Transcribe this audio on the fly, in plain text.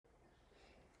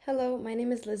Hello, my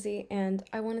name is Lizzie, and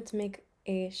I wanted to make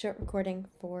a short recording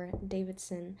for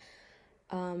Davidson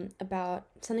about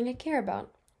something I care about.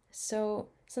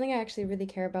 Something I actually really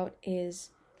care about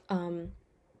is um,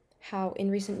 how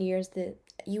in recent years the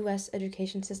US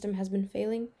education system has been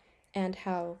failing and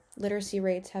how literacy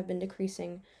rates have been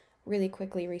decreasing really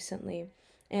quickly recently.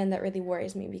 And that really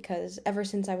worries me because ever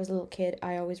since I was a little kid,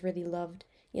 I always really loved,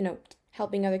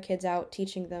 helping other kids out,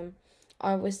 teaching them.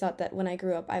 I always thought that when I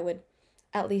grew up, I would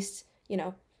at least,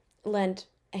 lend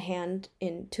a hand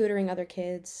in tutoring other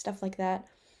kids, stuff like that.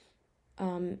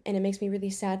 And it makes me really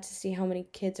sad to see how many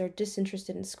kids are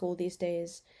disinterested in school these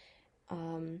days,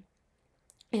 um,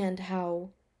 and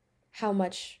how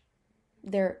much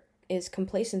there is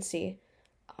complacency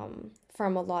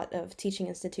from a lot of teaching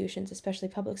institutions, especially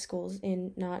public schools,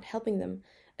 in not helping them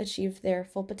achieve their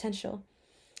full potential.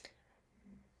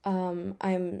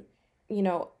 I'm, you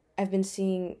know, I've been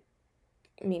seeing,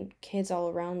 kids all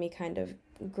around me kind of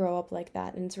grow up like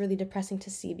that, and it's really depressing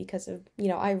to see because of,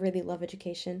 I really love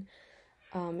education.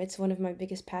 It's one of my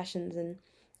biggest passions, and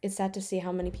it's sad to see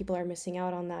how many people are missing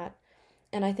out on that.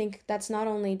 And I think that's not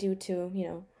only due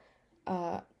to,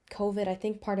 uh, COVID. I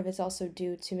think part of it's also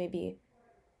due to maybe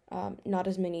not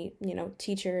as many,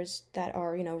 teachers that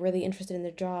are, really interested in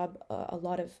their job. A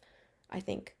lot of, I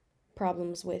think,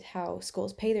 problems with how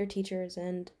schools pay their teachers,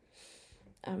 and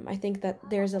I think that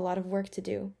there's a lot of work to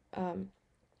do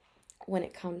when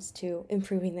it comes to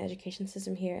improving the education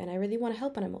system here, and I really want to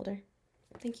help when I'm older.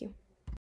 Thank you.